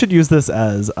me. We should use this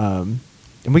as, and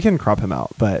we can crop him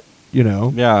out, but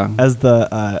Yeah. as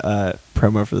the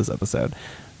promo for this episode.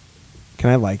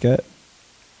 Can I like it?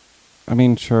 I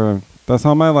mean, sure. That's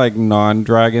on my like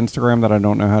non-drag Instagram that I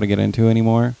don't know how to get into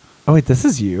anymore. Oh wait, this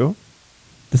is you?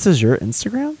 This is your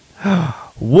Instagram?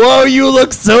 Whoa, you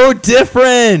look so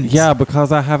different. Yeah,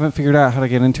 because I haven't figured out how to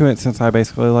get into it since I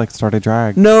basically like started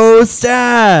drag. No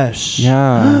stash.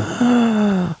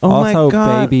 Yeah. Oh Also, my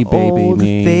god, baby old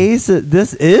me. face.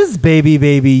 This is baby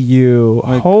you.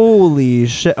 Like- Holy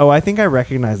shit! Oh, I think I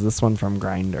recognize this one from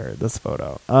Grindr. This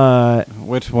photo.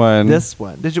 Which one? This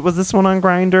one. Was this one on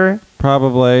Grindr?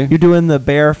 Probably. You're doing the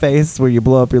bear face where you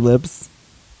blow up your lips.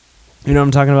 You know what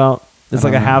I'm talking about? It's I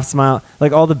like a don't know. half smile.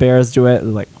 Like all the bears do it.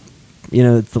 Like,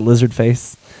 it's the lizard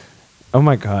face. Oh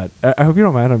my god! I hope you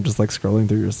don't mind. I'm just like scrolling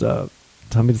through your stuff.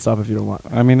 Tell me to stop if you don't want.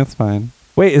 I mean, it's fine.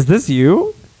 Wait, is this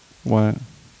you? What?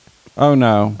 Oh,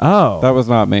 no. Oh, That was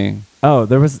not me. oh,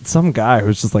 there was some guy who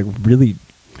was just like really.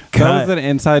 That was an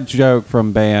inside joke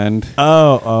from band.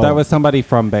 Oh, That was somebody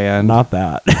from band. not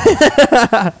that.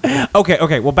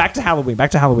 Okay. Well, back to Halloween.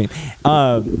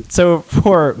 So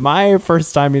for my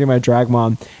first time meeting my drag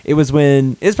mom,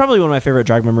 it's probably one of my favorite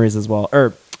drag memories as well,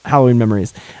 or Halloween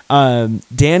memories.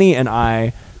 Danny and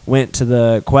I went to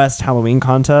the Quest Halloween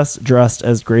contest dressed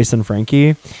as Grace and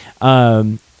Frankie.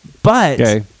 But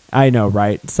Gay. I know,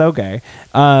 right? So gay.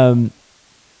 I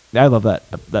love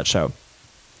that show.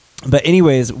 But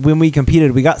anyways, when we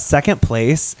competed, we got second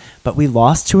place, but we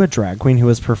lost to a drag queen who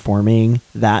was performing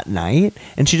that night,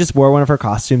 and she just wore one of her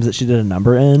costumes that she did a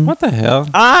number in. What the hell?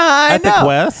 I At the know.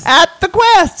 Quest? At the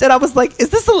Quest, and I was like, "Is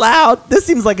this allowed? This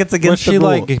seems like it's Was against she the rule."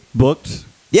 like booked?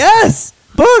 Yes,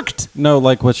 booked. No,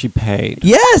 like was she paid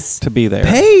Yes, to be there?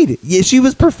 paid. Yeah, she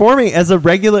was performing as a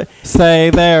regular. Say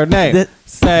their name. That-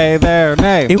 Say their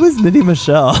name. It was Minnie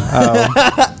Michelle.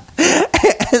 Oh,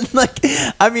 And like,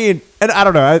 I mean, and I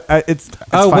don't know. It's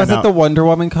oh, fine was now. it the Wonder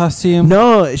Woman costume?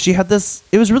 No, she had this.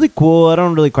 It was really cool. I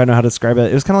don't really quite know how to describe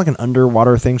it. It was kind of like an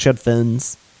underwater thing. She had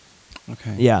fins.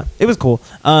 Okay. Yeah, it was cool.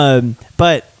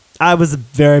 But I was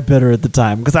very bitter at the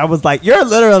time because I was like, "You're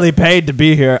literally paid to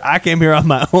be here. I came here on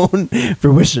my own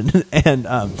fruition." And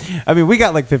I mean, we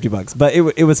got like $50, but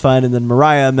it was fun. And then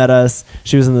Mariah met us.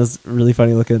 She was in this really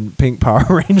funny looking pink Power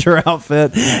Ranger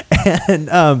outfit, and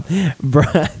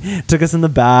took us in the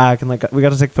back, and like we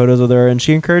got to take photos with her. And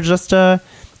she encouraged us to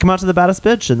come out to the Baddest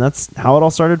Bitch, and that's how it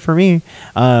all started for me.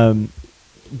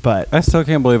 But I still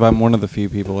can't believe I'm one of the few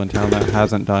people in town that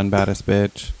hasn't done Baddest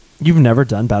Bitch. you've never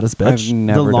done Baddest Bitch? I've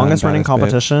never the done longest running Baddest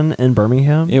Bitch. competition in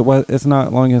Birmingham. It's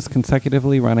not long as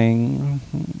consecutively running.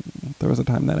 There was a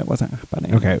time that it wasn't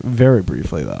happening. Okay, very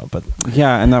briefly though, but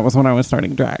Yeah, and that was when I was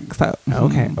starting drag. So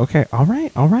okay, all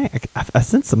right. I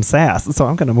sense some sass, so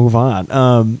I'm gonna move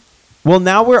on. Well,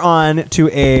 now we're on to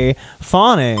a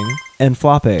fawning and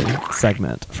flopping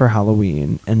segment for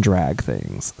Halloween and drag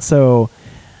things. So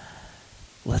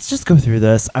let's just go through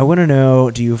this. I want to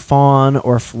know: do you fawn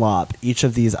or flop each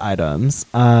of these items?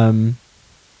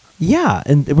 Yeah,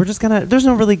 and we're just gonna. There's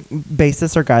no really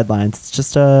basis or guidelines. It's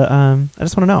just I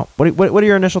just want to know what are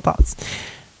your initial thoughts?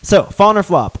 So, fawn or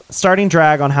flop? Starting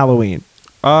drag on Halloween.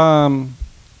 I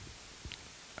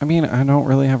mean, I don't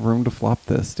really have room to flop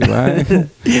this, do I?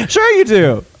 Sure, you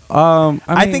do. I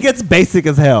mean, think it's basic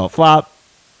as hell. Flop.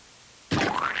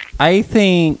 I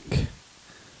think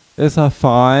it's a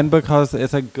fun because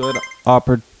it's a good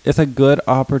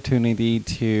opportunity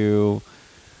to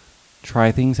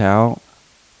try things out,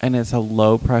 and it's a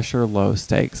low pressure, low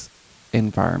stakes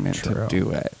environment True. to do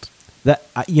it. That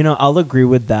I'll agree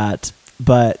with that,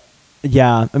 but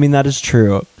yeah, I mean that is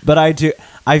true. But I do,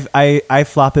 I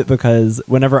flop it because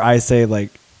whenever I say like,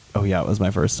 oh yeah, it was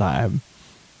my first time,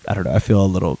 I don't know, I feel a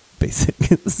little basic.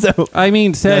 So I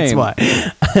mean, same. that's why.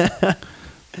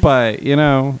 But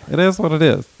it is what it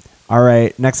is. All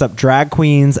right, next up, drag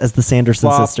queens as the Sanderson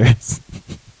Flop. sisters.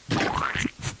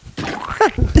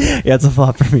 Yeah, it's a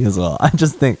flop for me as well. I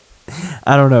just think,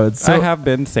 I don't know. It's so. I have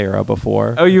been Sarah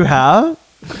before. Oh, you have?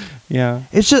 Yeah.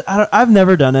 It's just I've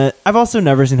never done it. I've also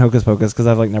never seen Hocus Pocus because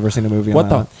I've like never seen a movie. What on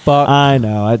the my own. fuck? I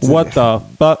know. What the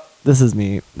fuck? This is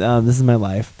me. This is my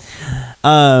life.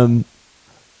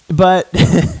 But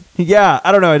yeah,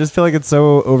 I don't know. I just feel like it's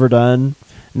so overdone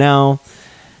now,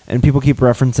 and people keep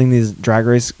referencing these Drag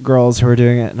Race girls who are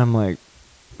doing it, and I'm like,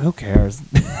 who cares?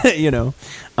 Who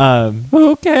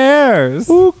cares?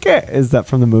 Who cares? Is that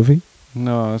from the movie?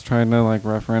 No, I was trying to like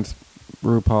reference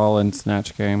RuPaul and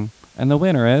Snatch Game, and the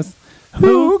winner is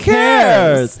Who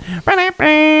cares?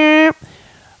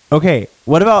 Okay,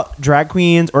 what about drag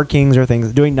queens or kings or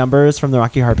things doing numbers from the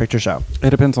Rocky Horror Picture Show? It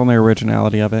depends on the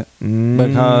originality of it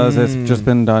because it's just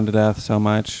been done to death so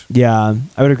much. Yeah,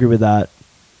 I would agree with that.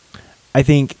 I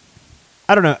think,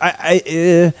 I don't know.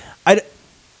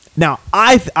 Now,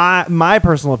 my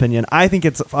personal opinion, I think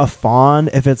it's a fawn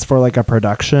if it's for like a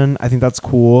production. I think that's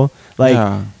cool. Like,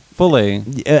 yeah, fully.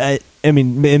 I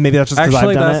mean, maybe that's just because I've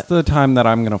Actually, done that's it. the time that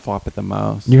I'm gonna flop it the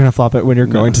most. You're gonna flop it when you're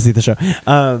No. going to see the show.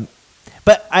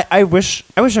 But I wish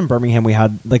in Birmingham we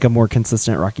had like a more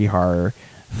consistent Rocky Horror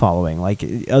following. Like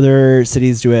other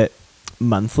cities do it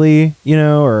monthly,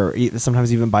 or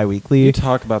sometimes even bi-weekly. You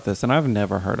talk about this, and I've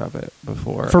never heard of it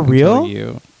before. For until real?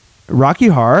 You. Rocky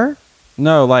Horror?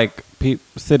 No, like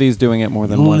cities doing it more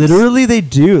than once. Literally, they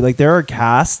do. Like, there are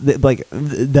casts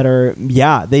that are,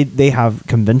 they have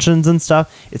conventions and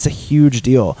stuff. It's a huge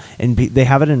deal, and they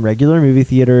have it in regular movie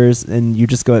theaters. And you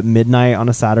just go at midnight on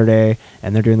a Saturday,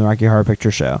 and they're doing the Rocky Horror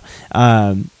Picture Show,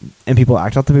 and people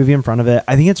act out the movie in front of it.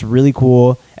 I think it's really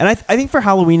cool, and I think for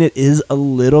Halloween it is a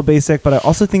little basic, but I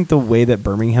also think the way that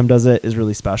Birmingham does it is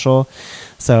really special.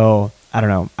 So I don't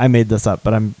know. I made this up,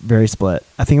 but I'm very split.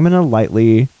 I think I'm gonna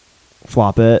lightly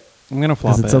flop it. I'm gonna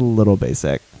flop it. It's a little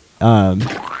basic,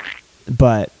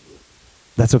 but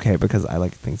that's okay because I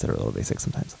like things that are a little basic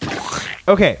sometimes.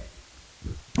 Okay,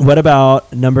 what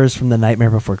about numbers from The Nightmare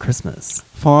Before Christmas?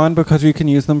 Fun, because you can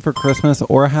use them for Christmas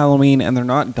or Halloween, and they're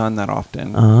not done that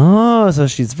often. Oh, so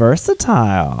she's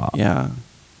versatile. Yeah.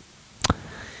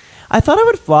 I thought I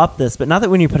would flop this, but not that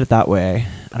when you put it that way.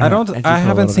 I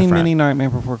haven't seen many Nightmare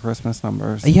Before Christmas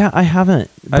numbers. Yeah, I haven't.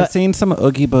 I've seen some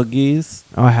Oogie Boogies.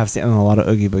 Oh, I have seen a lot of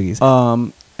Oogie Boogies.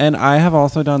 And I have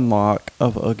also done Lock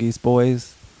of Oogie's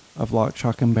Boys, of Lock,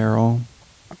 Shock, and Barrel.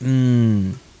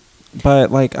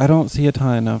 But, like, I don't see a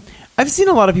ton of... I've seen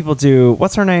a lot of people do...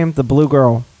 What's her name? The blue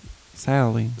girl.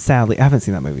 Sally. I haven't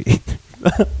seen that movie.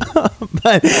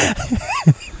 But...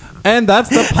 And that's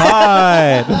the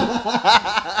pod.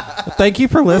 Thank you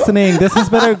for listening. This has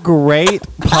been a great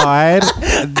pod.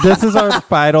 This is our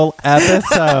final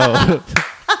episode.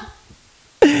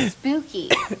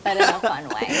 Spooky, but in a fun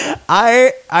way.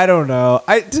 I don't know.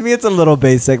 To me, it's a little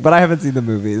basic, but I haven't seen the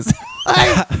movies.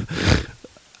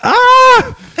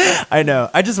 I know.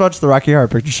 I just watched the Rocky Horror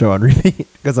Picture Show on repeat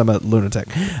because I'm a lunatic.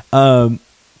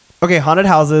 Okay, haunted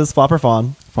houses, flop or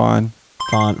fawn? Fawn.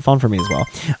 Fawn for me as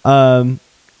well.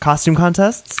 Costume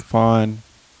contests? Fawn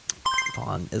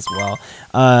as well.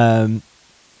 And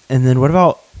then what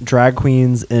about drag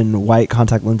queens in white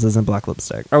contact lenses and black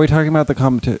lipstick? Are we talking about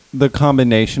the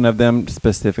combination of them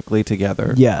specifically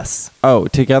together? Yes. Oh,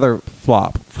 together,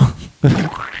 flop.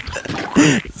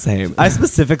 Same. I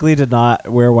specifically did not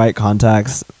wear white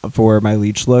contacts for my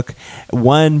leech look.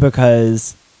 One,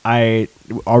 because I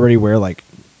already wear like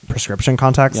prescription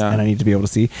contacts and I need to be able to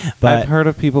see. But I've heard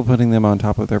of people putting them on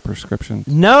top of their prescriptions.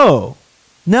 No,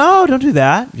 don't do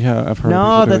that. Yeah, I've heard. No,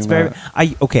 of people that's doing very.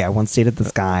 that. I once dated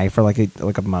this guy for like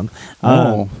a month.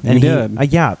 Oh, and you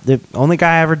did? Yeah, the only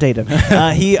guy I ever dated.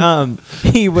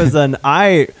 He was an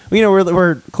eye.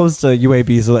 We're close to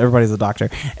UAB, so everybody's a doctor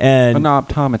and an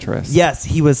optometrist. Yes,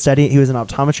 he was studying. He was in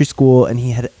optometry school, and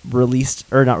he had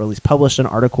published an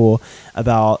article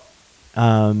about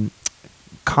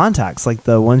contacts, like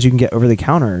the ones you can get over the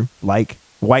counter, like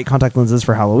white contact lenses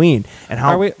for Halloween. And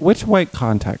how which white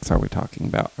contacts are we talking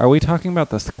about? Are we talking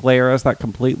about the scleras that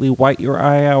completely white your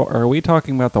eye out, or are we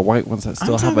talking about the white ones that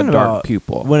still have a dark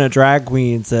pupil? When a drag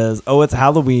queen says, "Oh, it's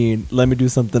Halloween, let me do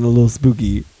something a little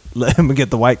spooky. Let me get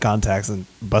the white contacts and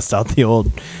bust out the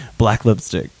old black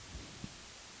lipstick."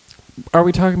 Are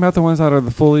we talking about the ones that are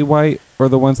the fully white, or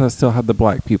the ones that still have the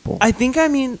black pupil? I think I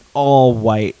mean all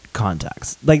white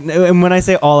contacts. Like, and when I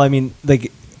say all, I mean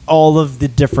like all of the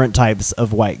different types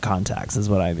of white contacts is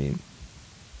what I mean.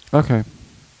 Okay.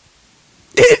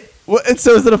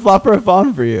 So is it a flop or a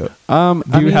fawn for you?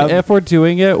 If we're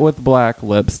doing it with black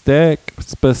lipstick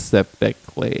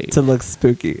specifically to look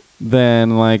spooky,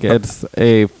 then like it's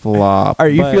a flop. Are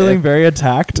you feeling very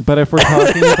attacked? But if we're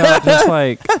talking about just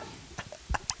like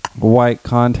white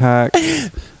contacts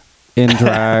in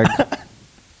drag,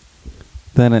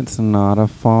 then it's not a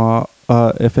flop.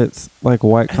 If it's like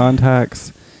white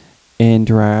contacts in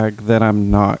drag, then I'm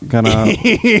not gonna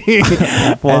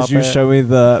as you show me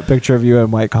the picture of you in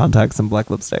white contacts and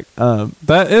black lipstick.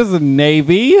 That is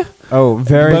navy. Oh,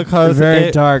 very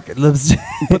dark lipstick.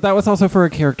 But that was also for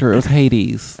a character. It was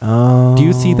Hades. Oh. Do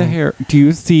you see the hair? Do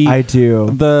you see? I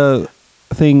do. The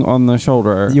thing on the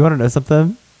shoulder. You want to know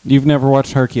something? You've never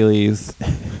watched Hercules.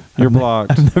 You're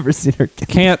blocked. I've never seen Hercules.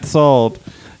 Canceled.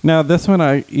 Now this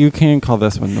one, you can call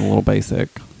this one a little basic.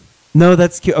 No,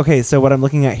 that's cute. Okay, so what I'm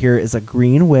looking at here is a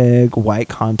green wig, white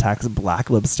contacts, black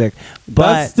lipstick.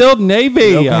 But that's still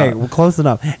navy. Okay, well, close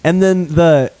enough. And then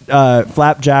the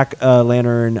flapjack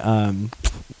lantern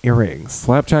earrings.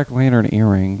 Flapjack lantern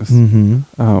earrings.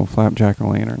 Mm-hmm. Oh, flapjack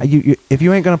lantern. If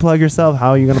you ain't gonna plug yourself,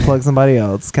 how are you gonna plug somebody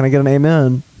else? Can I get an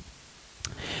amen?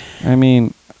 I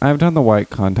mean, I've done the white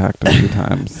contact a few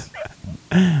times.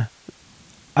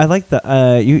 I like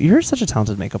the you're such a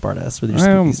talented makeup artist with your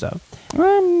spooky stuff.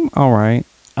 I'm all right.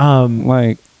 I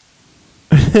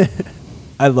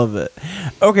love it.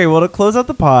 Okay, well, to close out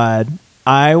the pod,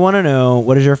 I want to know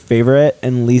what is your favorite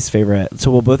and least favorite.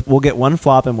 So we'll get one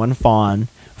flop and one fawn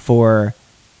for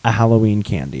a Halloween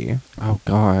candy. Oh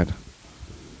God.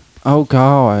 Oh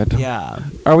God. Yeah.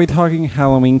 Are we talking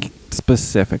Halloween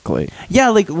specifically? Yeah,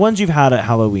 like ones you've had at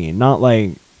Halloween, not.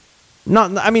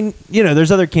 I mean,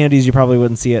 there's other candies you probably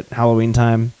wouldn't see at Halloween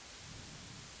time.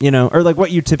 Or like what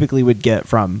you typically would get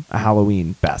from a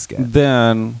Halloween basket.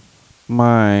 Then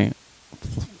my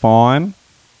fawn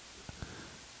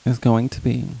is going to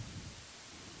be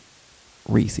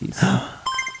Reese's.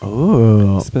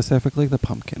 Oh, Specifically the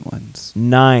pumpkin ones.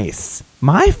 nice.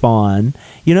 My fawn,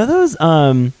 those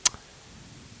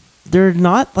they're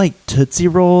not like Tootsie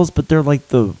Rolls, but they're like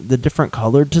the different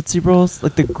colored Tootsie Rolls,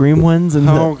 like the green ones. And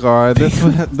Oh God, this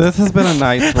has been a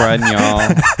nice run, y'all.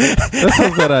 This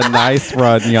has been a nice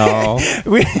run, y'all.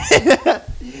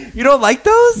 You don't like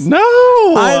those? No,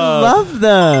 I love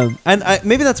them, and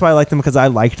maybe that's why I like them, because I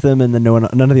liked them, and then none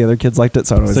of the other kids liked it,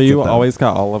 so I always. So get you them. always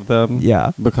got all of them?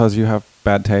 Yeah. Because you have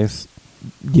bad taste.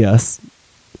 Yes.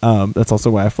 That's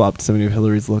also why I flopped so many of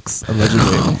Hillary's looks,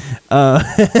 allegedly.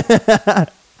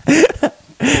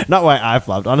 Not why I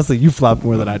flopped. Honestly, you flopped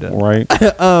more than I did. Right.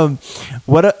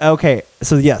 Okay.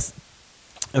 So yes.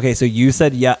 Okay. So you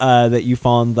said that you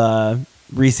found the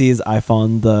Reese's. I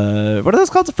found the, what are those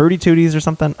called? Fruity Tooties or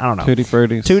something? I don't know. Tutti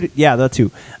Fruities. Yeah, the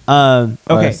two. Okay.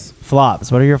 Nice.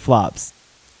 Flops. What are your flops?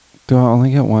 Do I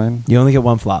only get one? You only get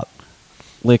one flop.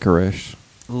 Licorice.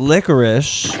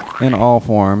 Licorice. In all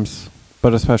forms,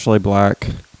 but especially black.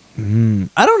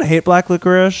 I don't hate black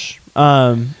licorice.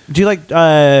 Do you like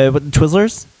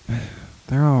Twizzlers?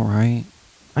 They're all right.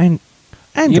 I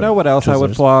You know what else I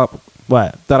would Twizzlers. flop?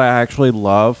 What? That I actually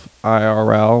love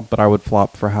IRL, but I would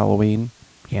flop for Halloween?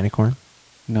 Candy corn?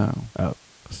 No. Oh.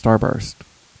 Starburst.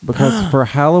 Because for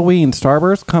Halloween,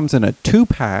 Starburst comes in a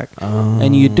 2-pack,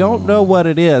 and you don't know what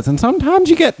it is. And sometimes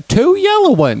you get 2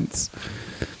 yellow ones.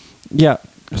 Yeah.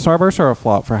 Starbursts are a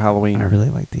flop for Halloween. I really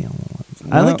like the yellow ones.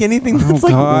 I No. like anything Oh, that's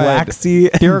like God. waxy.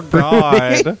 and Dear fruity.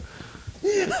 God.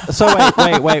 So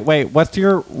wait. What's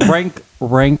your rank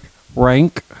the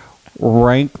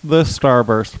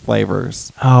Starburst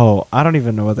flavors? Oh, I don't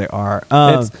even know what they are.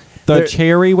 It's the they're-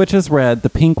 cherry, which is red, the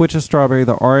pink, which is strawberry,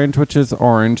 the orange, which is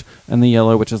orange, and the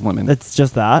yellow, which is lemon. It's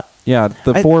just that. Yeah,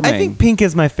 the I, four main. I think pink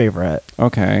is my favorite.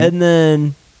 Okay. And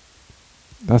then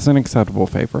That's an acceptable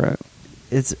favorite.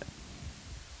 it's.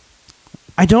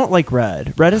 I don't like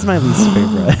red. Red is my least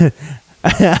favorite.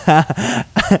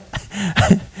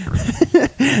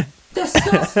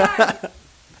 Disgusting.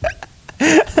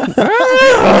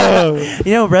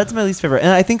 Red's my least favorite,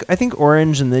 and I think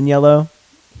orange and then yellow.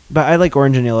 But I like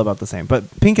orange and yellow about the same.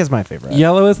 But pink is my favorite.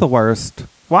 Yellow is the worst.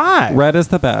 Why? Red is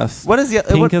the best. What is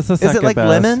Pink is the second Is it like best.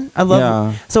 lemon? I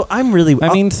love. Yeah. So I'm really.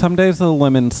 I mean, some days the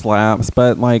lemon slaps,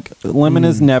 but like lemon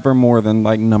is never more than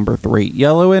like number 3.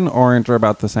 Yellow and orange are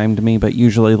about the same to me, but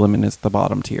usually lemon is the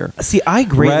bottom tier. See, I Red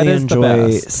greatly is the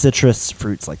enjoy best. citrus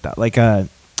fruits like that, like a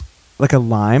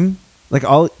lime. Like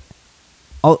I'll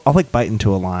like bite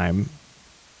into a lime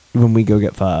when we go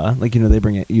get pho. Like they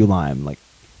bring you lime. Like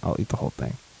I'll eat the whole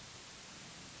thing.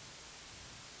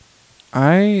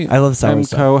 I love sour I'm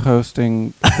stuff.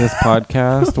 co-hosting this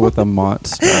podcast with a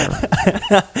monster.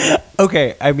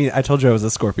 Okay, I mean, I told you I was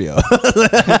a Scorpio.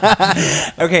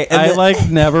 Okay, and I like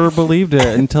never believed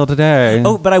it until today.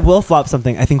 Oh, but I will flop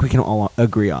something I think we can all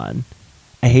agree on.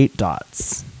 I hate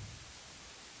dots.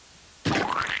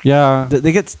 Yeah.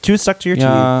 They get too stuck to your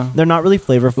Yeah. teeth. They're not really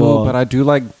flavorful. Ooh, but I do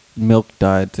like milk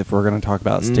duds if we're going to talk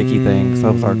about sticky things.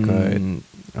 Those are good.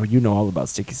 Oh, you know all about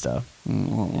sticky stuff.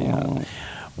 Mm. Yeah.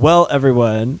 Well,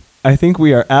 everyone, I think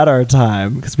we are at our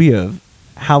time because we have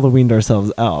Halloweened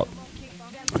ourselves out.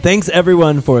 Thanks,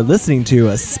 everyone, for listening to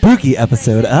a spooky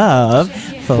episode of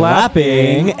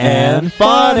Flapping and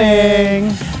Fawning.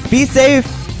 Be safe.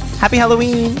 Happy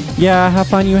Halloween. Yeah, have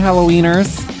fun, you Halloweeners.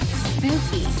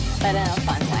 Spooky, but in a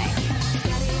fun way.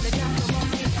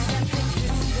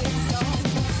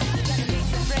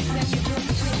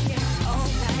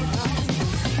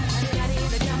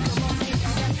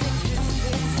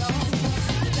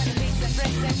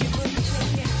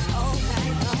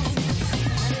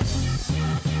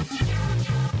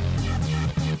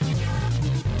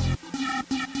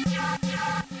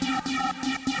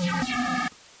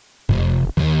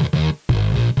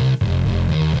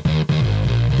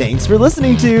 Thanks for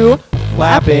listening to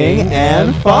Flapping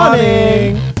and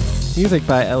Fawning. Music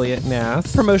by Elliot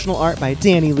Nass. Promotional art by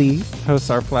Danny Lee. Hosts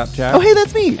are Flapjack. Oh, hey,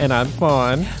 that's me. And I'm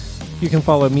Fawn. You can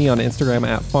follow me on Instagram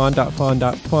at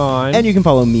fawn.fawn.fawn. And you can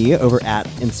follow me over at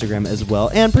Instagram as well,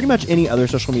 and pretty much any other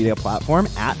social media platform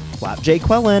at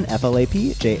FlapJQuellen, FlapJQuellen.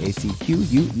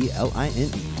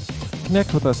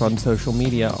 connect with us on social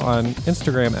media on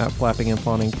Instagram at Flapping and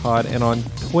Fawning Pod and on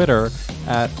Twitter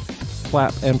at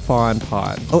Flap and Fawn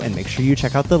Pod. Oh, and make sure you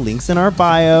check out the links in our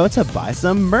bio to buy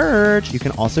some merch. You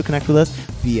can also connect with us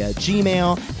via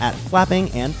Gmail at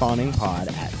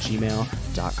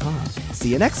flappingandfawningpod@gmail.com. See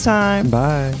you next time.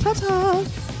 Bye.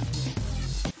 Ta-ta.